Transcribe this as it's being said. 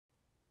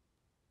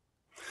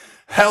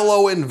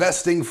Hello,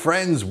 investing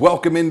friends.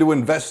 Welcome into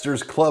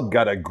Investors Club.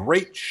 Got a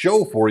great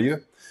show for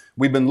you.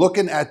 We've been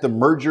looking at the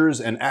mergers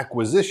and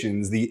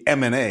acquisitions, the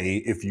M&A,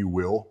 if you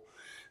will.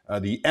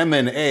 The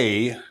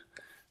M&A,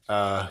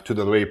 to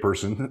the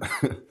layperson.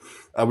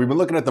 We've been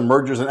looking at the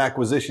mergers and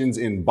acquisitions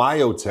in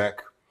biotech.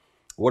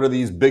 What are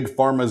these big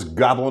pharmas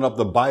gobbling up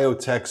the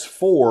biotechs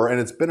for? And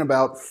it's been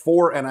about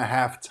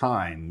 4.5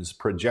 times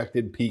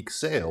projected peak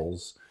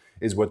sales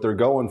is what they're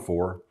going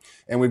for.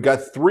 And we've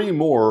got three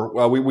more.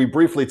 Well, we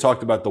briefly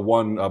talked about the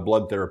one,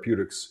 blood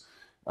therapeutics.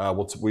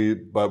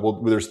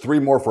 There's three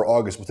more for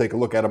August. We'll take a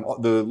look at them.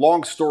 The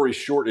long story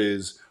short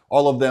is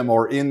all of them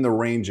are in the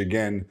range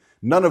again.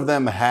 None of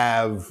them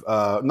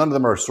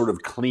are sort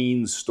of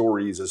clean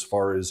stories as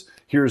far as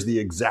here's the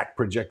exact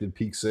projected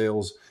peak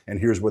sales and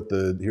here's what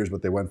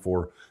they went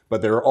for.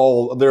 But they're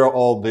all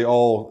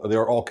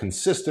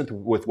consistent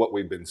with what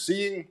we've been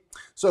seeing.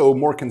 So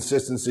more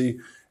consistency.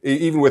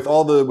 Even with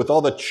all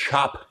the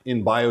chop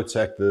in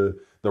biotech, the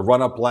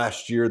run up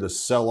last year, the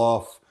sell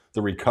off,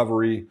 the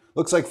recovery,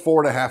 looks like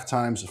 4.5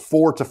 times,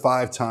 4 to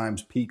 5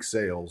 times peak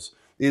sales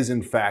is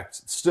in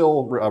fact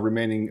still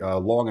remaining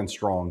long and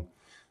strong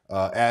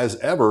as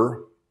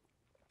ever.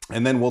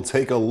 And then we'll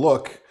take a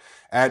look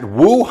at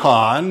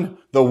Wuhan.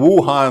 The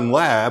Wuhan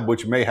lab,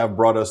 which may have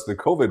brought us the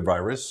COVID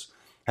virus,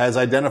 has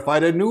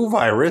identified a new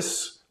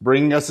virus,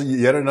 bringing us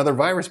yet another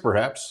virus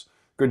perhaps.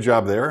 Good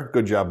job there.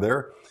 Good job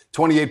there.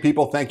 28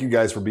 people. Thank you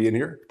guys for being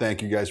here.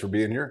 Thank you guys for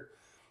being here.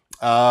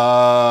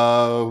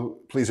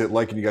 Please hit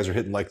like, and you guys are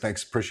hitting like.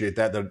 Thanks. Appreciate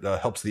that. That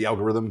helps the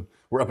algorithm.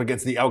 We're up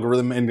against the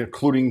algorithm, and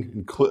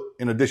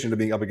in addition to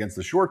being up against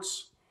the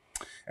shorts.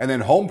 And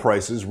then home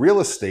prices, real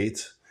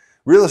estate.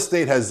 Real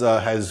estate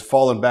has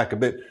fallen back a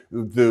bit.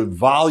 The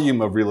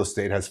volume of real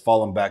estate has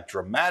fallen back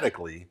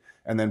dramatically,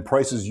 and then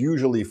prices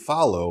usually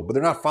follow, but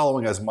they're not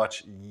following as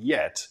much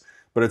yet.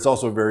 But it's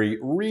also very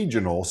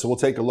regional. So we'll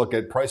take a look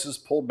at prices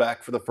pulled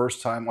back for the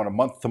first time on a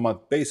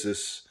month-to-month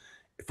basis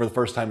for the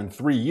first time in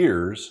 3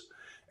 years.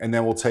 And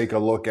then we'll take a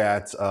look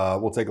at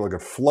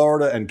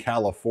Florida and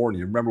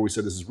California. Remember, we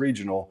said this is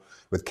regional,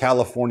 with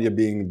California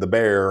being the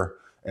bear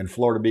and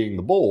Florida being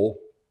the bull.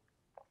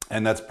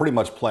 And that's pretty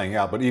much playing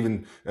out.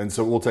 And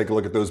so we'll take a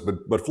look at those.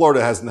 But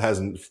Florida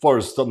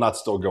Florida's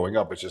still going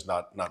up. It's just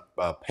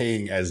not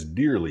paying as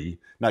dearly,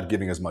 not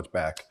giving as much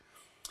back.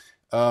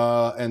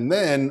 And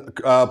then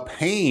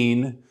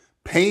pain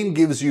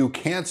gives you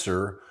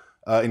cancer,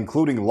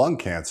 including lung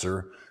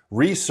cancer.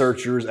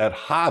 Researchers at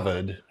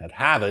Harvard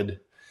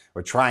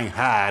are trying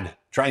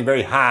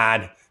very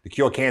hard to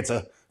cure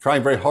cancer,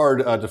 trying very hard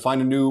to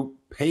find a new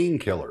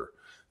painkiller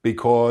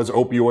because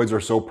opioids are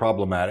so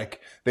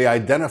problematic. They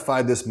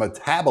identified this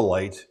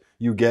metabolite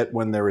you get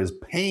when there is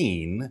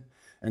pain.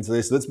 And so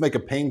they said, let's make a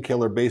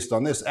painkiller based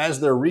on this. As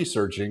they're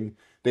researching,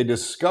 they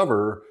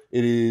discover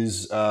it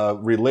is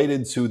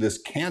related to this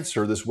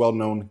cancer, this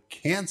well-known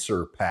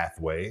cancer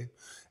pathway.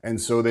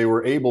 And so they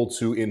were able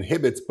to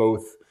inhibit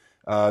both.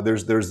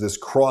 There's this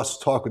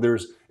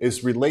crosstalk.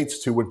 It relates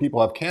to when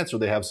people have cancer,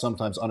 they have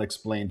sometimes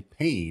unexplained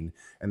pain.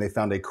 And they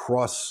found a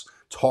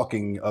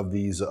cross-talking of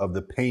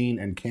the pain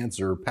and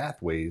cancer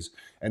pathways.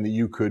 And that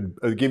you could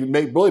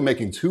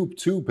making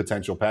two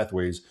potential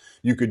pathways.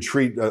 You could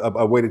treat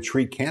a way to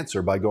treat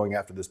cancer by going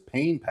after this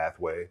pain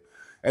pathway.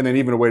 And then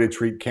even a way to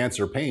treat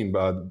cancer pain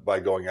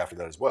by going after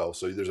that as well.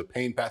 So there's a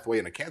pain pathway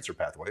and a cancer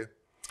pathway.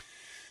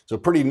 So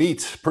pretty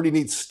neat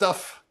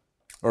stuff,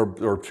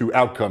 or two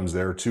outcomes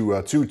there, two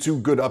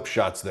good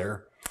upshots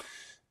there.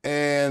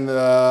 And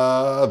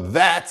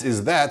that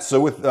is that. So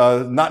with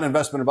not an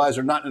investment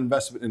advisor, not an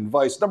investment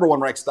advice,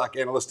 #1 ranked stock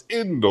analyst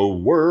in the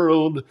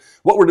world,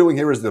 what we're doing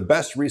here is the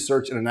best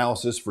research and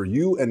analysis for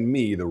you and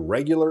me, the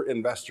regular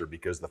investor,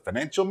 because the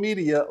financial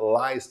media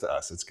lies to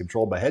us. It's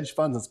controlled by hedge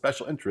funds and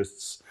special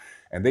interests.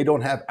 And they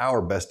don't have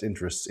our best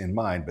interests in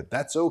mind, but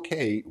that's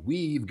okay.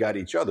 We've got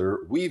each other.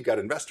 We've got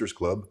Investors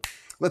Club.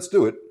 Let's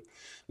do it.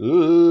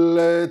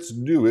 Let's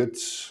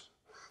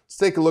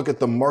take a look at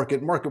the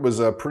market. Market was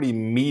pretty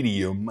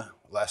medium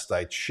last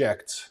I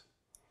checked.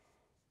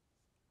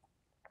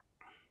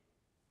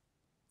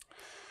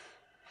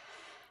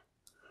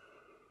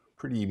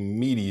 Pretty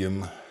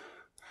medium.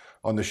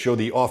 On the show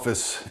The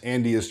Office,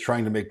 Andy is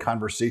trying to make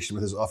conversation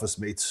with his office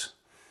mates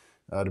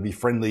to be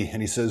friendly,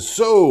 and he says,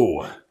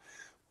 so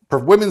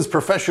women's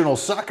professional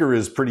soccer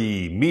is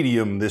pretty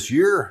medium this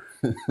year.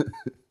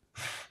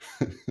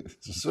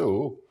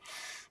 So,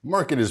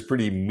 market is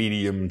pretty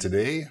medium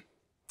today.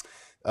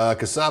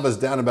 Cassava's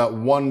down about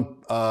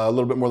a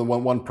little bit more than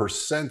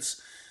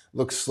 1%.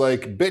 Looks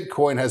like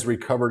Bitcoin has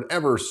recovered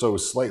ever so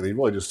slightly,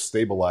 really just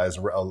stabilized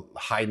around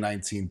high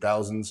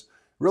 19,000s.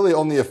 Really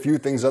only a few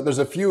things up. There's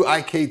a few.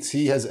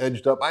 IKT has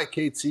edged up.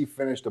 IKT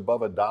finished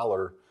above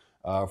 $1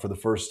 for the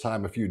first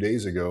time a few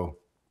days ago,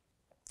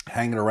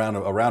 hanging around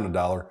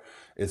 $1.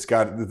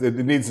 It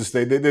needs to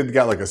stay. They've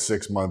got like a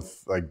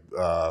 6-month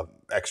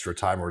extra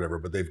time or whatever,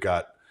 but they've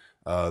got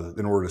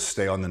in order to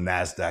stay on the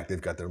NASDAQ,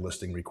 they've got their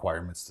listing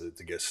requirements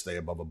to stay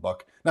above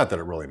 $1. Not that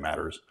it really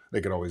matters.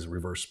 They could always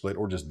reverse split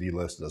or just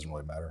delist. It doesn't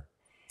really matter.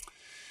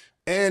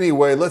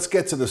 Anyway, let's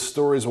get to the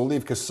stories. We'll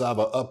leave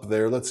cassava up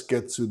there. Let's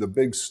get to the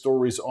big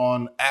stories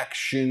on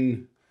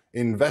Action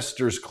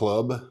Investors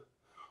Club.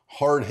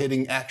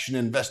 Hard-hitting Action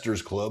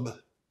Investors Club.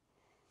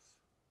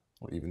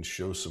 We'll even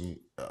show some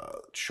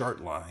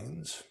chart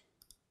lines.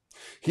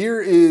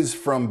 Here is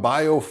from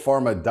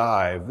Biopharma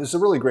Dive. This is a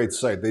really great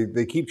site.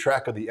 They keep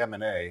track of the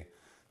M&A,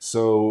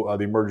 so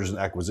the mergers and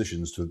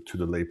acquisitions to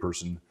the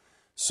layperson.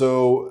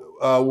 So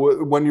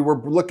when you were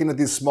looking at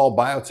these small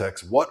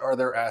biotechs, what are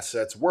their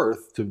assets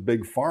worth to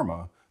big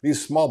pharma?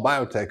 These small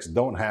biotechs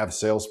don't have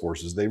sales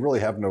forces. They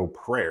really have no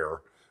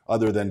prayer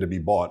other than to be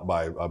bought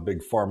by a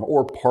big pharma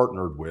or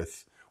partnered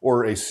with,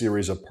 or a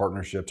series of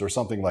partnerships or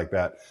something like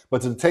that.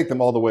 But to take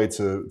them all the way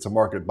to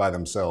market by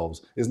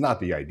themselves is not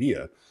the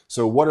idea.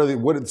 So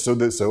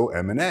so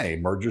M&A,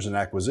 mergers and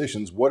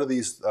acquisitions, what are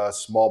these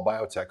small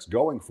biotechs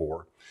going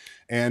for?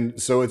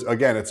 And so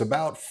it's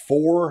about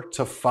 4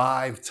 to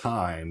 5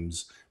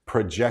 times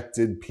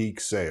projected peak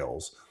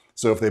sales.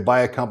 So if they buy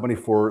a company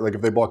for, like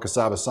if they bought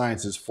Cassava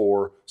Sciences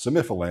for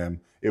Semifilam,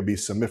 it would be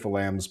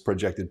Semifilam's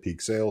projected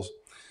peak sales.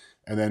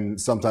 And then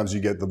sometimes you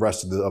get the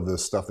rest of the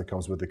stuff that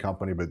comes with the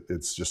company, but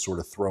it's just sort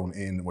of thrown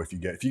in. If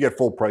you get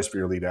full price for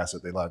your lead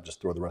asset, they allow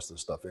just throw the rest of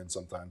the stuff in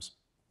sometimes.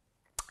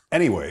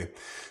 Anyway,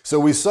 so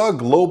we saw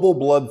Global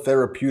Blood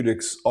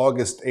Therapeutics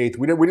August 8th.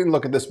 We didn't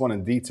look at this one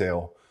in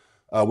detail.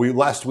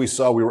 Last we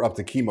saw we were up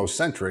to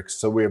ChemoCentryx.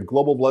 So we have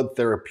Global Blood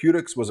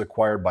Therapeutics was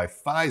acquired by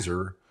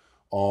Pfizer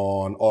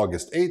on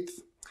August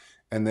 8th.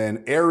 And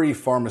then Aerie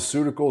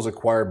Pharmaceuticals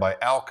acquired by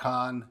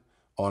Alcon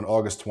on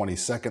August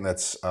 22nd.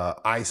 That's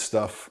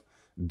iStuff.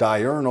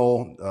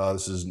 Diurnal,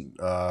 this is,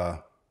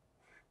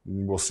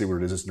 we'll see what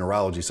it is. It's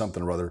neurology,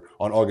 something or other,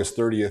 on August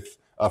 30th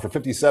for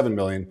 $57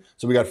 million.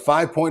 So we got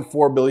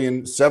 $5.4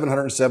 billion,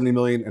 $770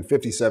 million, and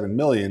 $57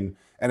 million.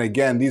 And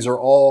again, these are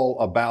all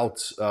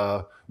about,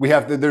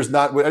 there's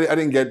not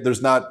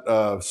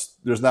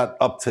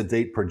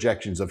up-to-date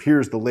projections of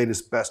here's the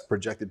latest best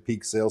projected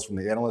peak sales from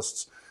the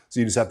analysts.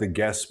 So you just have to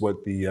guess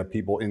what the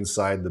people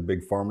inside the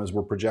big pharmas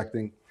were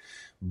projecting.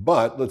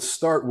 But let's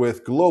start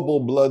with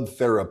Global Blood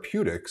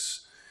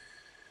Therapeutics.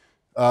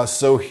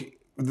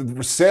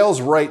 The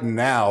sales right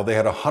now, they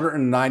had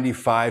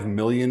 195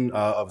 million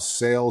of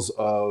sales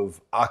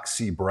of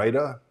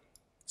Oxybrita.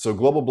 So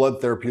Global Blood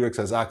Therapeutics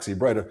has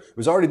Oxybrita. It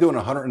was already doing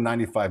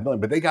 195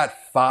 million, but they got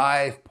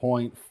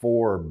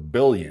 5.4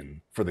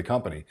 billion for the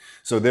company.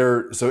 So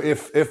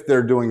if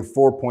they're doing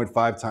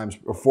 4.5 times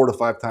or 4 to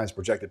 5 times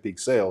projected peak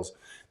sales,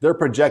 they're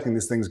projecting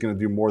this thing's going to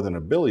do more than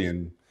 $1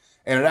 billion.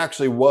 And it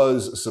actually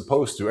was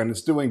supposed to, and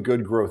it's doing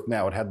good growth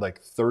now. It had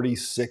like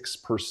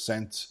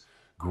 36%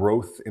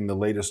 growth in the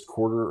latest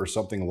quarter or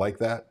something like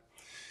that.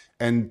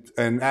 And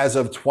as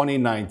of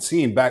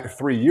 2019, back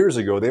 3 years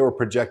ago, they were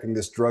projecting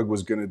this drug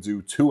was going to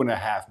do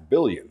 $2.5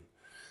 billion.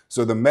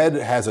 So the med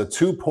has a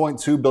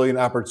 $2.2 billion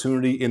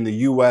opportunity in the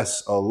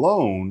US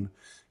alone.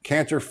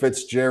 Cantor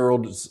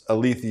Fitzgerald's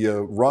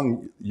Alethea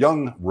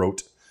Young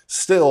wrote,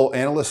 still,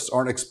 analysts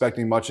aren't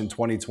expecting much in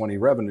 2020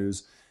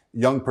 revenues.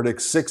 Young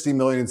predicts 60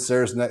 million in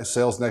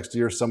sales next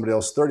year, somebody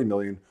else 30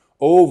 million.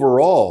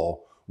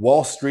 Overall,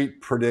 Wall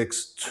Street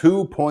predicts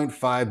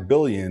 2.5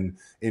 billion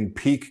in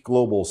peak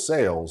global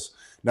sales.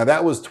 Now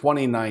that was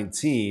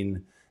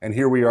 2019, and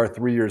here we are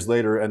 3 years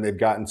later, and they've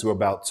gotten to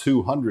about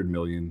 200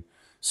 million.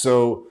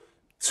 So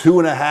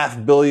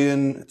 2.5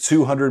 billion,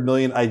 200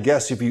 million, I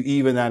guess if you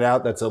even that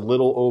out, that's a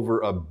little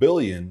over $1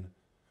 billion.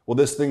 Well,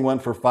 this thing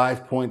went for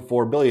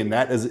 5.4 billion.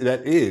 That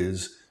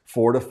is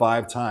 4 to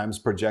 5 times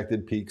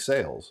projected peak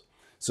sales.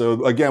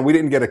 So again, we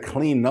didn't get a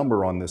clean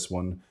number on this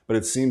one, but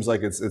it seems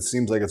like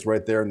it's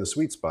right there in the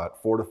sweet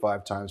spot, 4 to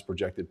 5 times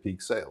projected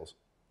peak sales.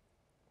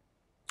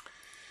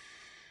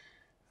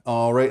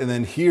 All right, and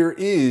then here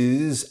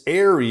is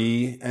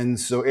Aerie, and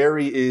so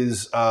Aerie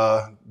is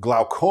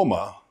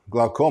glaucoma.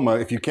 Glaucoma,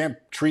 if you can't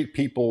treat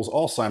people's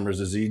Alzheimer's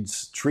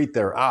disease, treat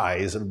their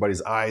eyes.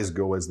 Everybody's eyes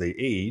go as they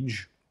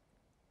age,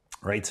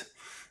 right?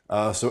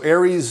 So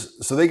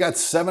they got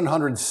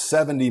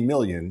 770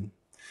 million.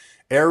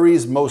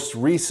 Aerie's most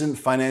recent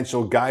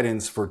financial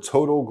guidance for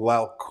total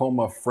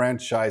glaucoma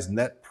franchise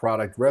net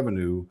product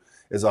revenue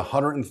is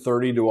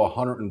 130 to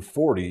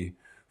 140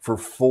 for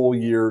full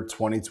year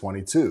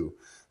 2022.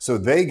 So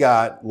they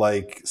got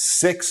like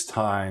 6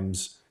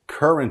 times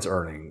current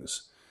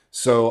earnings.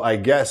 So I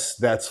guess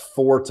that's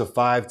 4 to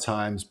 5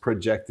 times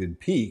projected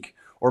peak,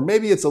 or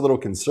maybe it's a little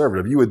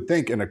conservative. You would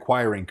think an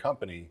acquiring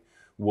company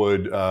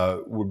would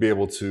be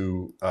able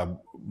to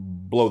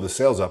blow the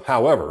sales up.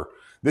 However,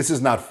 this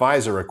is not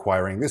Pfizer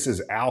acquiring. This is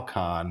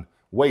Alcon,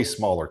 way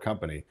smaller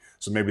company.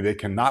 So maybe they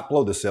cannot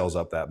blow the sales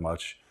up that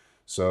much.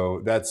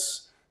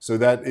 This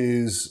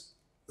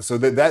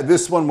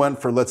one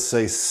went for, let's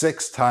say,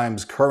 6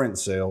 times current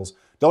sales.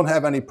 Don't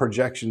have any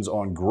projections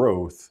on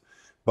growth,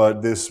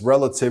 but this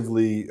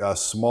relatively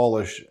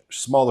smallish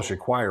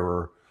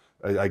acquirer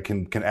I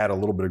can add a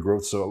little bit of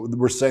growth. So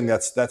we're saying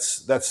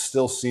that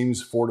still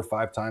seems 4 to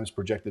 5 times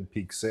projected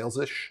peak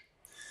sales-ish.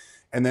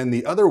 And then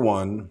the other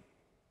one,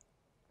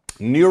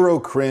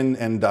 Neurocrine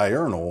and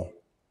Diurnal,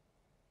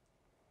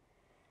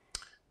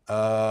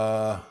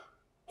 Uh,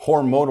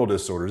 hormonal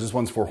disorders. This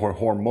one's for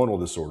hormonal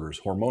disorders.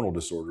 Hormonal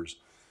disorders.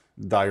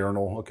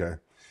 Diurnal. Okay.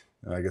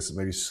 I guess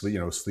maybe sleep,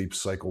 sleep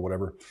cycle,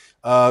 whatever.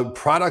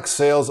 Product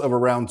sales of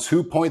around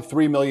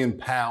 2.3 million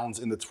pounds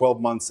in the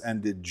 12 months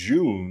ended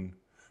June,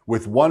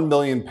 with 1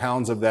 million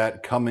pounds of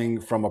that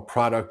coming from a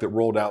product that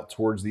rolled out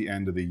towards the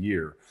end of the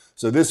year.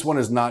 So this one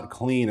is not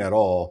clean at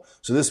all.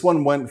 So this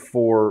one went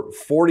for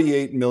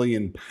 48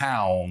 million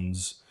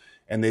pounds,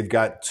 and they've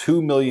got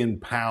 2 million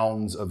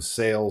pounds of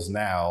sales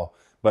now,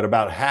 but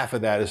about half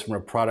of that is from a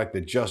product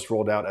that just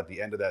rolled out at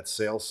the end of that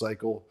sales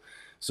cycle.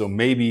 So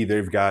maybe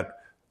they've got,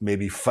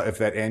 if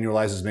that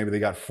annualizes, maybe they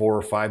got 4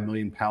 or 5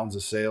 million pounds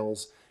of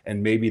sales,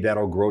 and maybe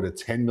that'll grow to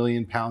 10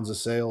 million pounds of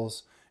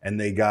sales, and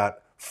they got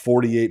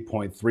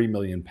 48.3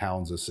 million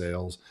pounds of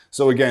sales.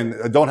 So again,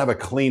 I don't have a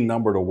clean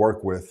number to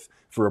work with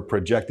for a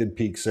projected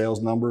peak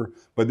sales number,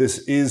 but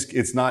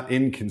it's not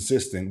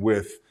inconsistent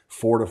with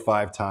 4 to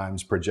 5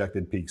 times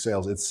projected peak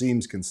sales. It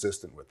seems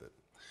consistent with it.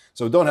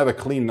 So don't have a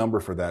clean number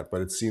for that,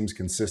 but it seems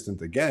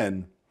consistent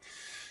again.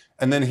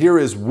 And then here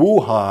is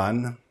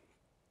Wuhan.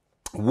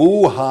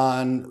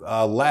 Wuhan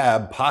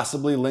lab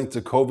possibly linked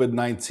to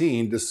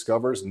COVID-19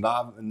 discovers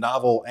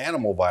novel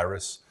animal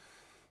virus.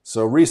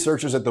 So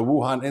researchers at the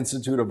Wuhan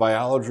Institute of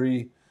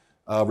Biology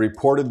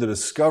reported the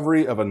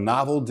discovery of a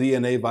novel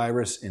DNA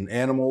virus in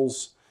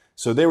animals.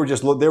 So they were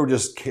just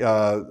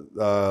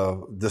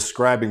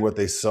describing what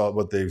they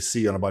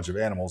see on a bunch of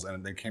animals,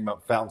 and they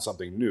found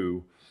something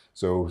new.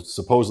 So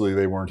supposedly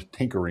they weren't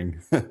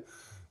tinkering.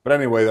 But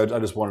anyway, I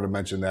just wanted to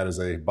mention that as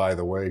a by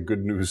the way.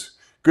 Good news.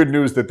 Good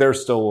news that they're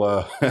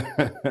still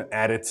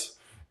at it.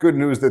 Good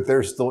news that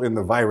they're still in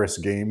the virus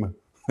game.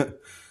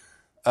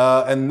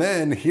 And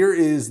then here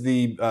is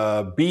the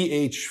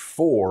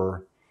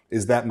BH4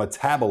 is that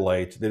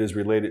metabolite that is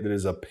related, that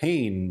is a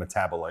pain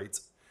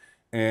metabolite.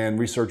 And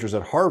researchers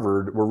at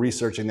Harvard were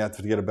researching that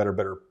to get a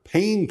better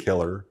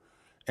painkiller.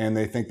 And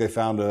they think they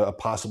found a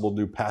possible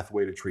new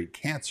pathway to treat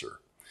cancer.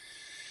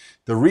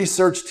 The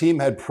research team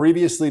had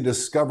previously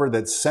discovered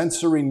that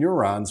sensory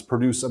neurons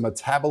produce a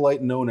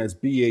metabolite known as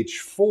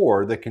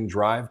BH4 that can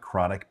drive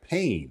chronic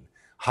pain.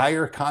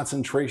 Higher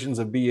concentrations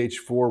of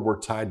BH4 were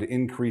tied to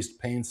increased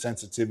pain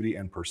sensitivity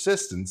and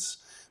persistence.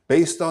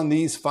 Based on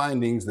these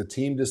findings, the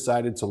team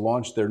decided to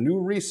launch their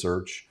new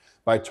research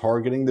by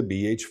targeting the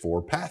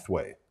BH4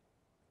 pathway.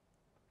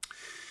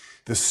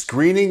 The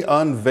screening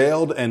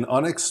unveiled an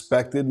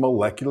unexpected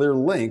molecular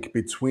link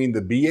between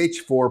the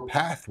BH4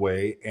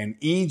 pathway and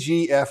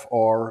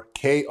EGFR-KRAS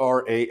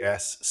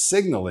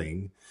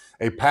signaling,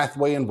 a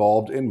pathway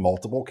involved in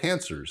multiple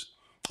cancers.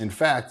 In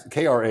fact,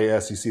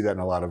 KRAS, you see that in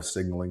a lot of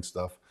signaling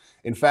stuff.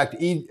 In fact,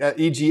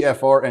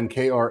 EGFR and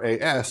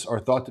KRAS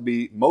are thought to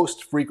be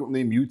most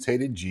frequently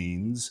mutated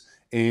genes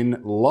in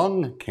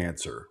lung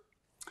cancer.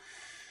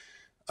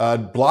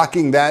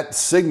 Blocking that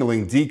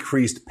signaling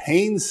decreased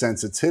pain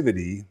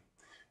sensitivity,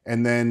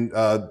 and then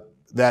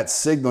that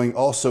signaling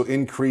also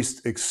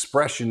increased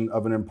expression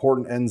of an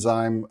important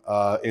enzyme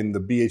in the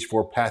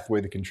BH4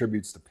 pathway that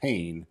contributes to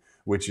pain,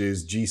 which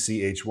is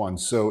GCH1.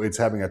 So it's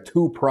having a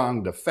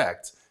two-pronged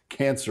effect,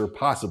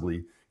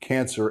 possibly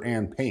cancer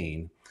and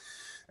pain.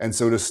 And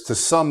so to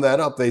sum that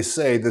up, they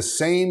say the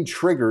same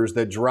triggers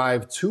that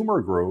drive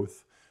tumor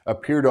growth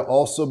appear to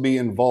also be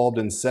involved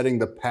in setting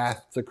the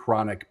path to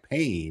chronic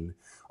pain,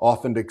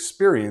 often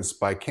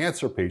experienced by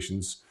cancer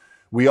patients.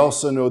 We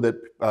also know that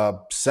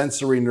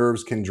sensory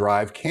nerves can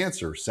drive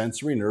cancer.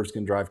 Sensory nerves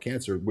can drive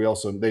cancer.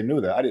 They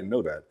knew that. I didn't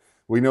know that.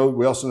 We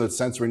also know that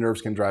sensory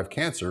nerves can drive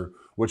cancer,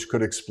 which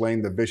could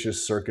explain the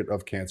vicious circuit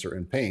of cancer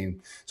and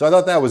pain. So I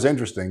thought that was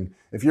interesting.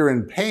 If you're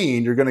in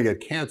pain, you're going to get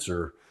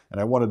cancer. And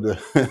I wanted to,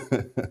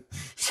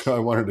 so I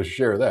wanted to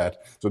share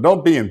that. So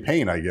don't be in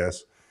pain, I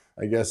guess.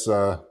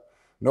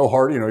 No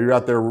heart, you're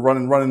out there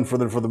running for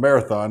the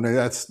marathon.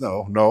 That's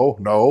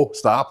no,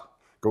 stop.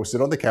 Go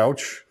sit on the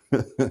couch.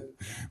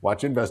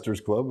 Watch Investors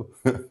Club.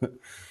 And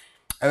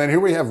then here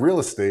we have real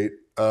estate.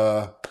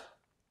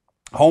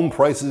 Home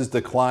prices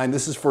decline.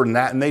 This is for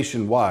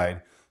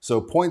nationwide. So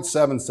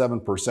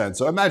 0.77%.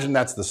 So imagine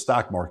that's the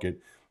stock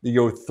market. You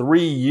go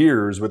 3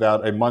 years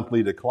without a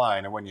monthly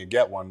decline, and when you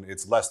get one,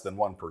 it's less than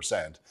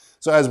 1%.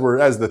 So as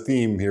the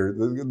theme here,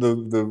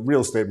 the real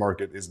estate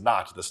market is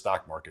not the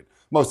stock market,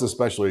 most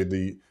especially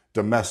the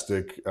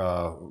domestic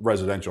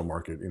residential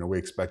market. We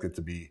expect it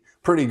to be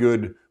pretty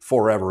good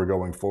forever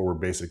going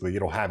forward. Basically,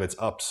 it'll have its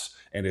ups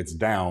and its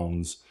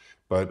downs,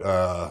 but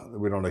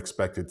we don't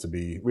expect it to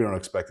be.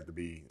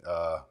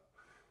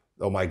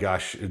 Oh my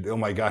gosh,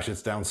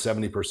 it's down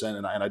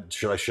 70%, and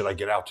should I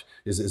get out?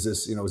 Is this,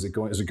 is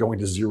it going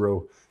to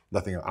zero?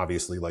 Nothing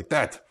obviously like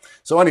that.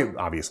 So anyway,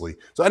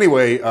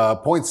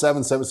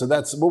 0.77. So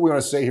that's what we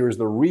want to say here is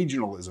the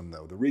regionalism,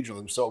 though. The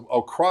regionalism. So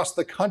across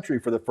the country,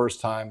 for the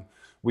first time,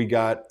 we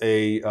got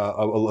a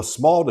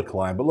small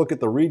decline. But look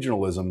at the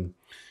regionalism.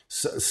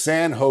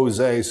 San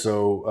Jose,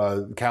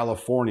 so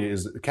California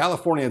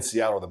and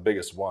Seattle are the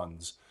biggest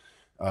ones.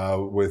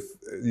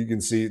 You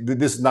can see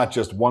this is not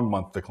just 1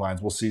 month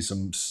declines. We'll see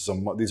some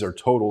these are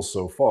totals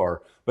so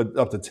far, but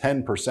up to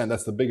 10%.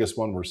 That's the biggest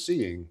one we're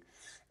seeing.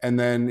 And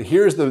then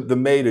here's the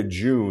May to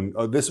June.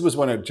 This was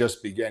when it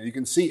just began. You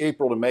can see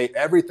April to May,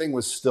 everything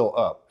was still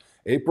up.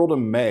 April to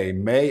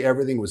May,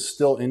 everything was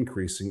still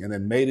increasing. And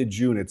then May to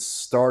June, it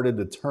started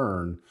to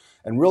turn.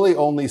 And really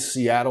only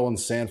Seattle and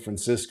San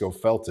Francisco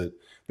felt it.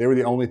 They were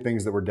the only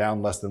things that were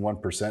down less than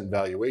 1%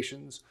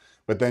 valuations.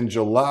 But then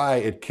July,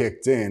 it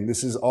kicked in.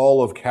 This is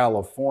all of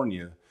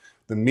California.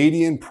 The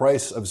median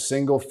price of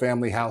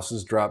single-family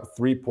houses dropped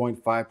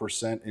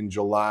 3.5% in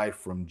July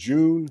from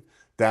June,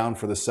 down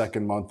for the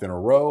second month in a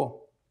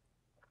row,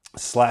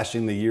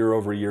 slashing the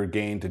year-over-year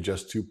gain to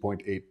just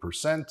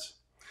 2.8%.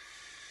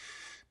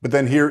 But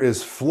then here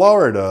is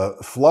Florida.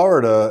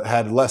 Florida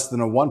had less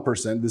than a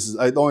 1%. This is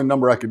the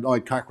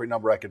only concrete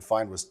number I could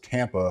find was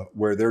Tampa,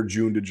 where their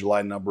June to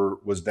July number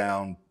was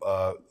down,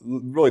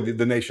 really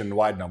the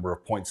nationwide number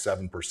of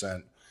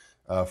 0.7%,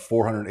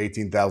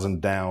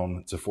 418,000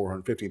 down to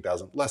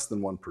 415,000, less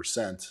than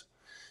 1%.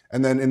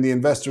 And then in the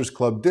Investors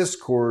Club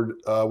Discord,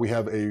 we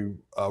have a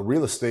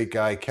real estate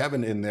guy,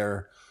 Kevin, in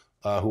there,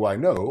 who I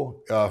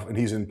know, and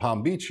he's in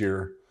Palm Beach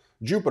here,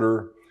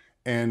 Jupiter.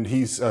 And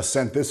he's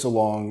sent this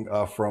along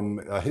from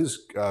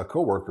his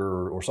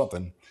coworker or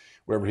something,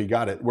 wherever he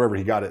got it.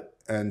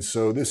 And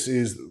so this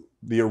is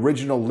the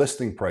original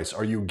listing price.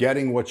 Are you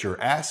getting what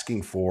you're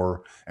asking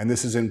for? And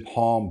this is in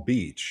Palm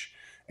Beach.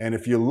 And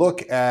if you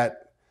look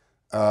at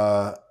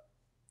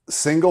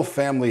single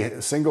family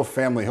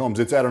homes,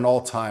 it's at an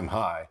all-time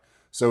high.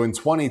 So in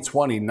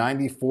 2020,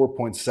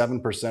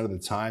 94.7% of the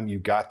time you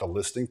got the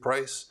listing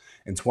price.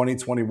 In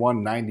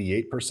 2021,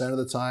 98% of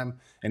the time.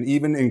 And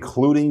even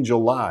including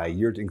July,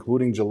 you're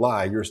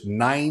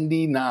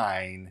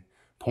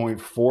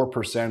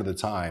 99.4% of the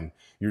time.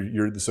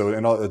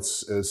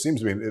 It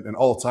seems to be an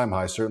all-time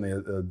high,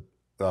 certainly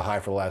a high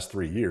for the last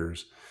 3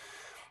 years.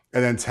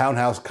 And then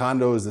townhouse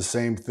condo is the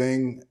same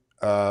thing.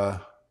 And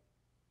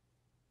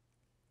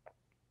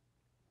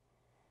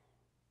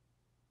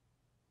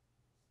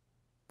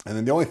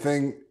then the only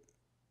thing,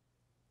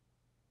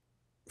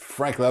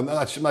 frankly, I'm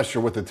not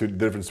sure what the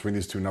difference between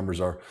these two numbers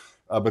are.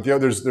 But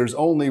there's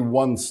only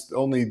one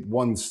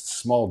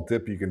small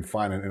dip you can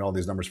find in all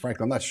these numbers.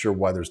 Frankly, I'm not sure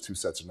why there's two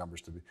sets of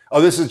numbers to be.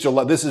 Oh, this is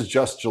July. This is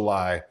just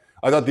July.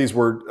 I thought these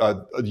were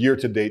year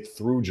to date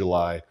through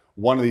July.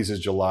 One of these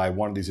is July.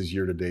 One of these is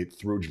year to date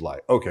through July.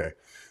 Okay,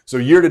 so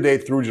year to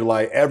date through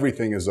July,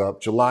 everything is up.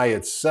 July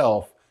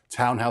itself,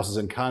 townhouses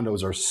and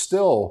condos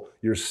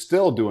you're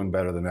still doing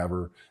better than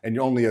ever, and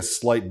only a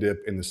slight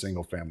dip in the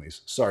single families.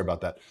 Sorry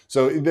about that.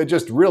 So they're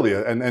just really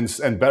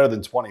and better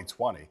than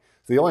 2020.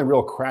 So the only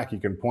real crack you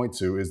can point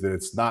to is that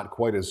it's not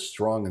quite as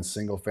strong in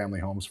single family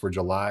homes for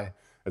July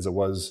as it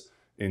was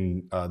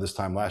in this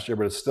time last year,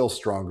 but it's still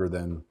stronger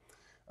than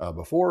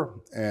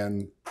before,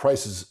 and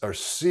prices are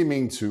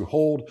seeming to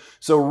hold.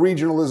 So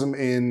regionalism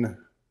in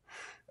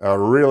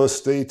real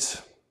estate.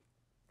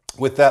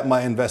 With that,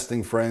 my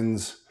investing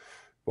friends,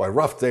 boy,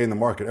 rough day in the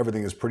market.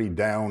 Everything is pretty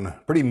down.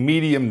 Pretty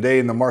medium day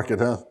in the market,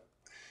 huh?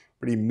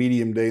 Pretty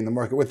medium day in the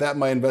market. With that,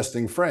 my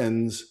investing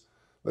friends,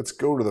 let's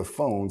go to the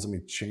phones. Let me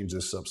change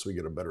this up so we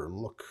get a better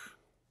look.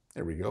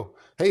 There we go.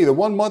 Hey, the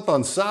 1 month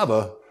on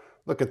Saba,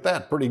 look at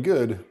that, pretty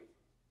good.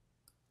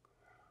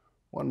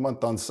 1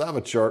 month on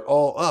Saba chart,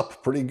 all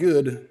up, pretty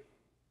good.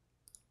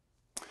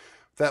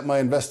 With that, my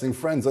investing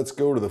friends, let's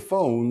go to the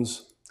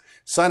phones.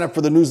 Sign up for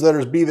the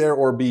newsletters, be there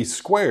or be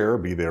square.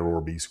 Be there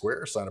or be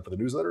square. Sign up for the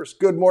newsletters.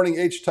 Good morning,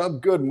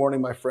 H-Tub. Good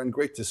morning, my friend.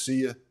 Great to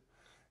see you.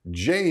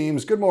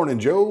 James, good morning,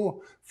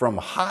 Joe. From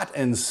hot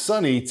and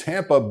sunny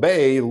Tampa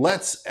Bay,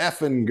 let's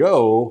effing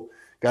go.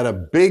 Got a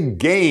big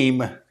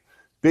game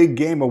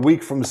a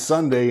week from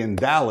Sunday in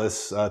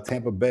Dallas,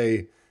 Tampa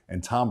Bay,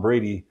 and Tom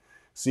Brady.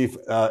 See if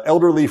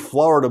elderly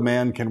Florida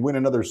man can win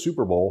another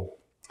Super Bowl.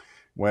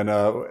 When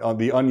on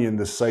The Onion,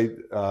 the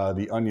site,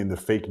 The Onion, the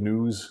fake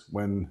news,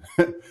 when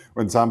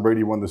when Tom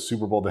Brady won the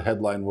Super Bowl, the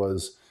headline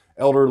was,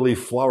 elderly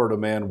Florida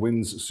man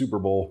wins Super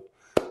Bowl.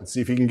 Let's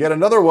see if he can get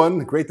another one.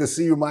 Great to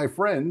see you, my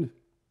friend.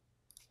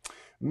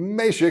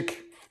 Meshik,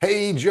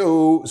 hey,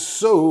 Joe,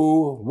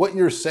 so what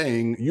you're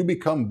saying, you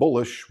become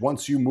bullish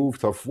once you move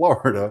to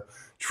Florida.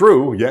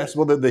 True, yes.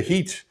 Well, the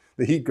heat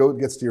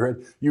gets to your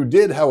head. You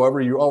did, however,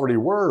 you already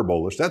were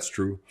bullish. That's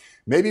true.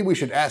 Maybe we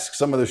should ask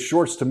some of the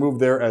shorts to move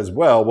there as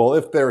well. Well,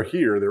 if they're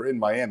here, they're in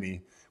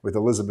Miami with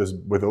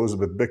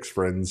Elizabeth Bick's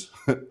friends.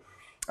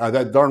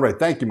 That darn right.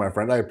 Thank you, my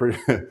friend. I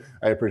appreciate.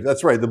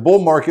 That's right. The bull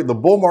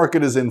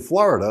market is in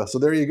Florida. So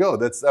there you go.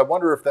 I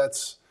wonder if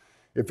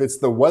it's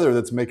the weather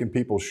that's making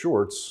people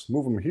shorts.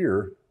 Move them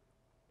here.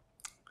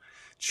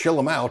 Chill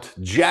them out.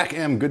 Jack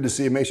M, good to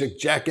see you, Meshik.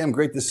 Jack M,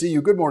 great to see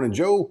you. Good morning,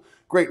 Joe.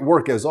 Great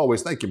work as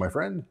always. Thank you, my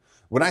friend.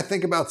 When I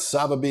think about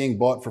Saba being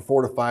bought for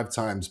 4 to 5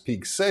 times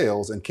peak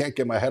sales and can't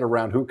get my head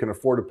around who can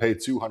afford to pay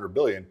 $200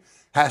 billion,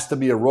 has to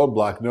be a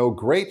roadblock. No,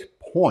 great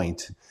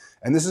point.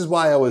 And this is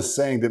why I was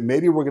saying that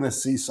maybe we're going to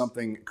see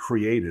something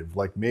creative,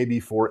 like maybe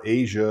for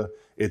Asia,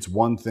 it's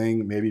one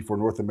thing. Maybe for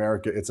North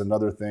America, it's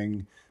another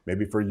thing.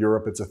 Maybe for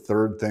Europe, it's a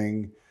third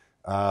thing.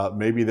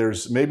 Maybe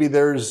this is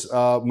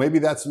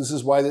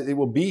why it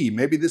will be.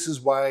 Maybe this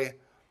is why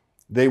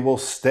they will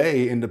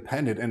stay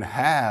independent and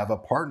have a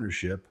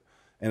partnership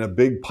and a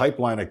big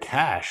pipeline of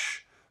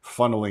cash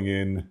funneling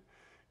in.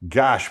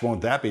 Gosh,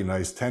 won't that be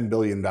nice? $10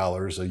 billion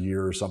a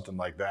year or something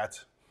like that.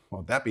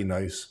 Won't that be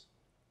nice?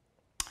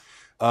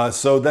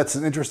 So that's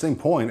an interesting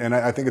point, and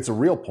I think it's a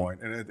real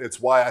point, and it's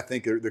why I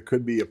think there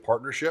could be a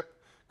partnership,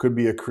 could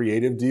be a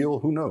creative deal.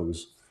 Who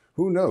knows?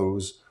 Who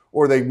knows?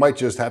 Or they might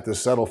just have to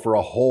settle for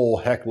a whole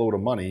heck load of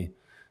money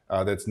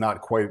that's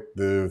not quite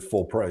the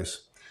full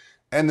price.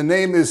 And the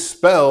name is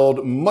spelled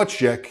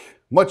Muchek.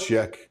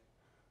 Okay,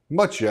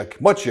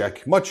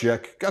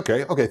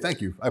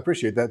 thank you. I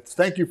appreciate that.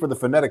 Thank you for the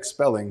phonetic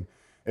spelling.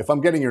 If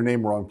I'm getting your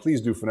name wrong, please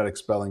do phonetic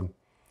spelling.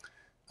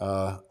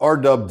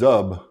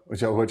 R-dub-dub,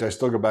 which I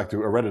still go back to,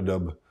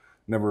 Eredidub.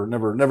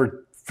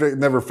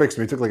 Never fixed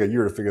me. It took like a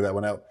year to figure that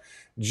one out.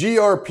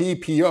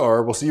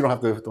 GRPPR, well, see, you don't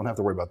have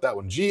to worry about that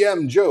one.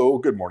 GM Joe,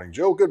 good morning,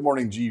 Joe. Good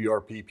morning,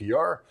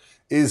 GRPPR.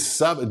 Is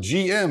Saba,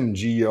 GM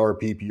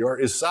GRPPR,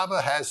 is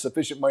Saba has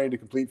sufficient money to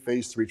complete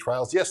phase 3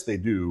 trials? Yes, they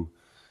do.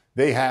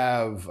 They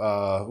have,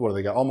 what do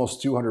they got?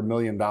 Almost $200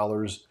 million.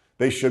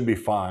 They should be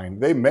fine.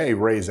 They may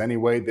raise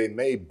anyway. They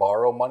may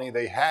borrow money.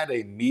 They had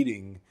a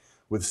meeting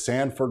with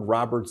Sanford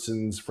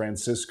Robertson's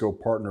Francisco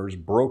Partners,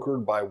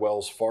 brokered by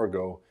Wells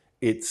Fargo.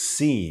 It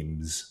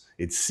seems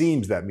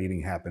that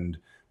meeting happened.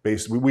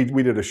 We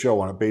did a show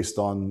on it based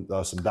on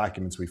some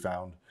documents we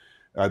found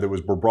that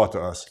were brought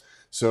to us.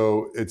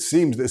 So it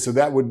seems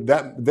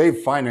that they've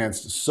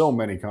financed so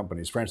many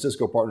companies.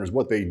 Francisco Partners,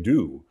 what they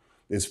do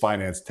is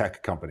finance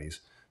tech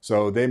companies.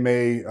 So we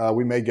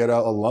may get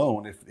a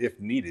loan if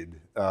needed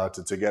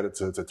to get it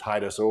to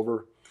tide us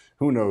over.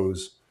 Who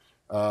knows?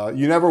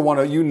 You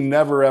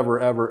never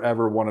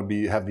ever want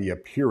to have the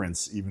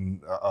appearance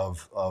even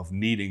of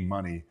needing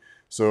money.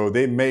 So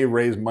they may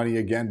raise money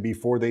again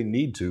before they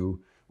need to,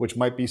 which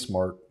might be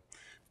smart.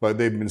 But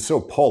they've been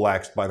so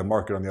poleaxed by the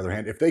market. On the other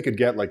hand, if they could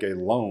get like a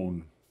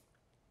loan,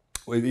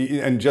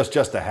 and just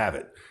to have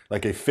it,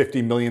 like a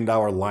 $50 million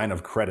line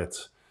of credit,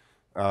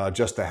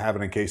 just to have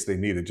it in case they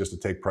need it, just to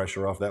take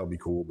pressure off, that would be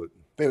cool. But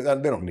they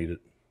don't need it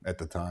at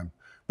the time.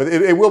 But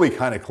it will be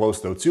kind of close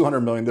though.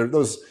 $200 million.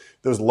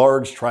 Those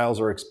large trials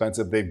are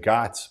expensive. They've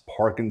got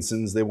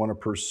Parkinson's they want to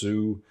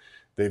pursue.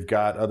 They've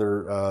got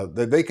other.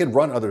 They could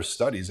run other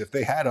studies if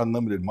they had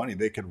unlimited money.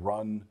 They could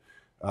run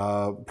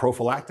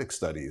prophylactic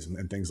studies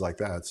and things like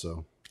that.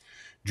 So,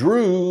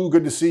 Drew,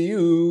 good to see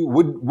you.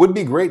 Would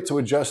be great to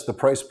adjust the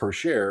price per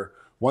share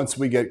once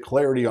we get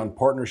clarity on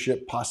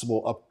partnership,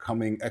 possible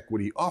upcoming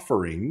equity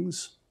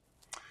offerings.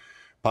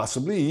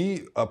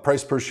 Possibly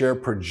price per share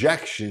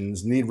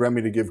projections. Need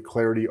Remy to give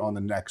clarity on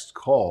the next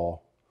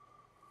call.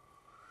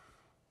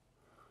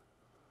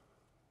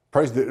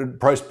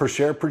 Price per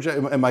share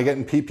project. Am I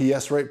getting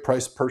PPS right?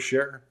 Price per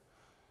share.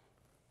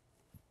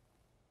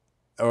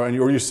 Or are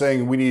you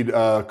saying we need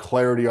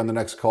clarity on the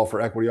next call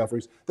for equity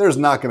offerings? There's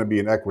not going to be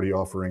an equity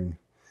offering.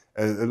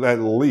 At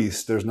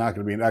least there's not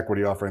going to be an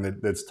equity offering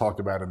that's talked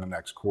about in the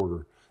next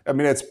quarter. I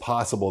mean, it's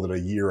possible that a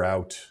year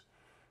out.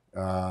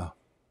 I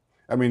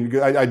mean,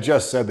 I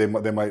just said they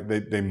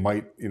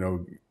might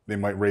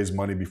raise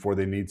money before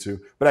they need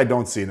to, but I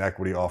don't see an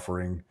equity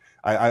offering.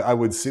 I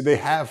would see they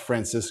have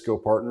Francisco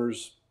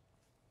Partners.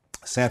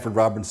 Sanford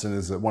Robinson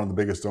is one of the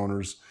biggest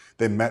owners.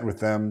 They met with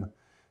them.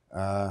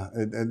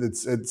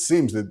 It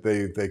seems that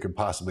they could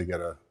possibly get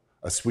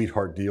a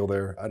sweetheart deal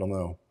there. I don't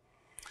know.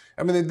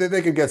 I mean,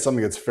 they could get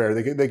something that's fair.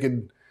 They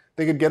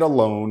could get a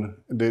loan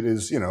that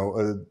is,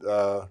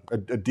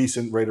 a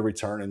decent rate of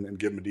return and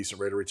give them a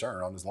decent rate of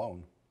return on his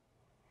loan.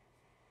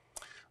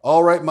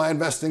 All right, my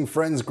investing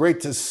friends, great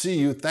to see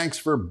you. Thanks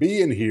for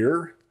being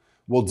here.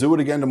 We'll do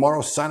it again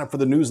tomorrow. Sign up for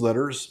the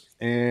newsletters,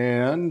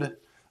 and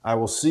I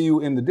will see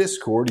you in the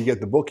Discord. You get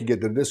the book, you get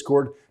the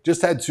Discord.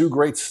 Just had 2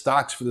 great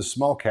stocks for the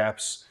small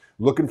caps.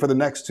 Looking for the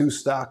next 2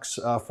 stocks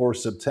for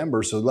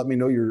September, so let me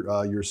know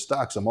your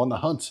stocks. I'm on the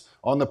hunt,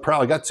 on the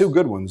prowl. I got 2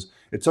 good ones.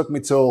 It took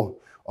me till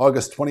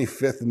August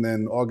 25th and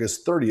then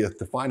August 30th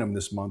to find them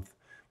this month.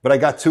 But I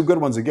got 2 good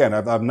ones again.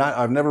 I've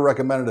never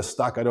recommended a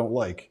stock I don't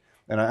like.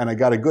 And I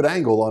got a good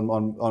angle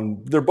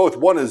on they're both.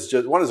 One is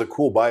a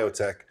cool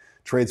biotech,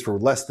 trades for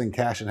less than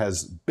cash and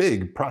has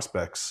big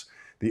prospects.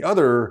 The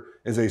other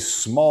is a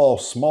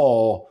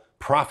small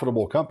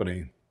profitable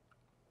company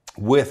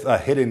with a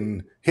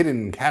hidden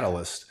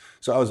catalyst.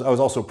 So I was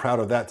also proud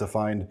of that to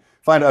find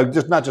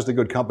not just a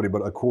good company, but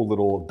a cool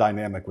little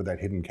dynamic with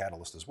that hidden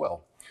catalyst as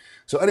well.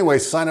 So anyway,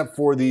 sign up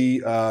for the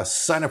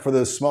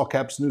small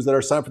caps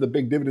newsletter. Sign up for the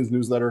big dividends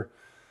newsletter.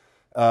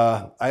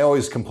 I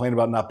always complain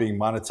about not being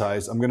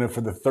monetized. I'm going to,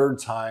 for the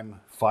 3rd time,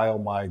 file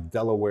my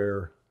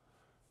Delaware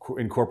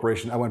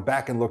incorporation. I went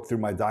back and looked through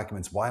my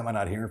documents. Why am I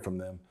not hearing from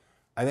them?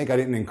 I think I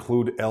didn't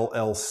include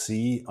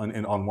LLC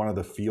on one of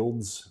the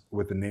fields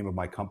with the name of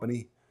my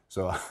company.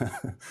 So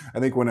I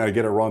think when I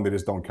get it wrong, they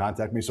just don't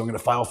contact me. So I'm going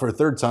to file for a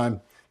 3rd time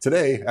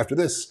today after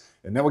this,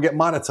 and then we'll get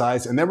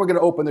monetized. And then we're going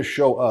to open the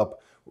show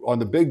up on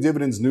the Big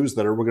Dividends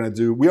newsletter.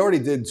 We already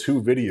did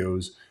 2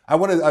 videos.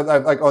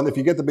 If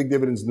you get the Big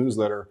Dividends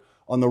newsletter,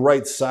 on the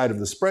right side of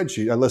the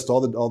spreadsheet, I list I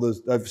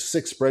have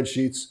 6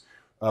 spreadsheets.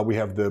 We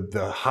have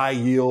the high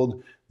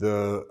yield,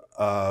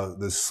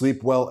 the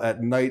sleep well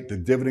at night, the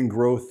dividend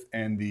growth,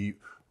 and the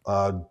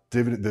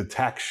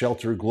tax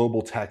shelter,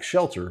 global tax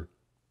shelter.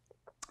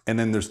 And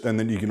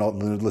then you can all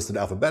listed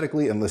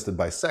alphabetically and listed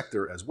by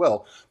sector as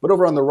well. But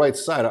over on the right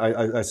side,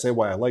 I say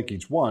why I like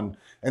each one,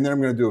 and then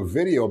I'm going to do a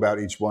video about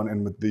each one.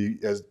 And with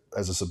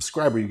as a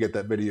subscriber, you get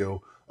that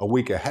video a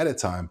week ahead of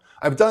time.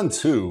 I've done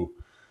two,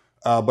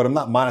 but I'm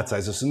not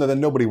monetized, so then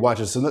nobody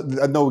watches. So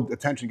no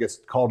attention gets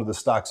called to the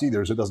stocks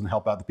either, so it doesn't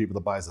help out the people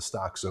that buys the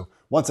stock. So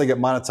once I get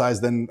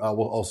monetized, then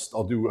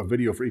I'll do a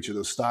video for each of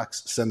those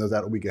stocks, send those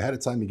out a week ahead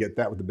of time. You get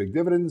that with the big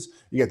dividends.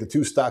 You get the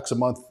 2 stocks a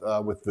month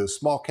with the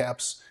small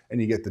caps, and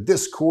you get the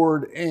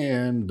Discord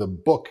and the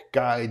book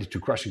Guide to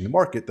Crushing the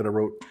Market that I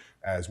wrote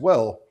as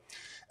well.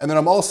 And then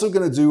I'm also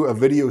going to do a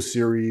video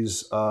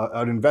series,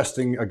 a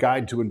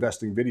guide to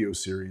investing video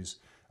series.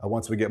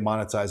 Once we get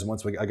monetized and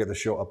once I get the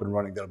show up and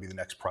running, that'll be the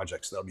next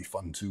project. So that'll be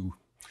fun too.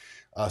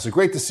 So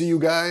great to see you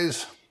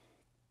guys.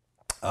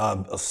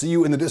 I'll see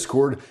you in the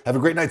Discord. Have a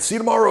great night. See you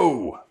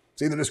tomorrow.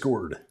 See you in the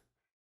Discord.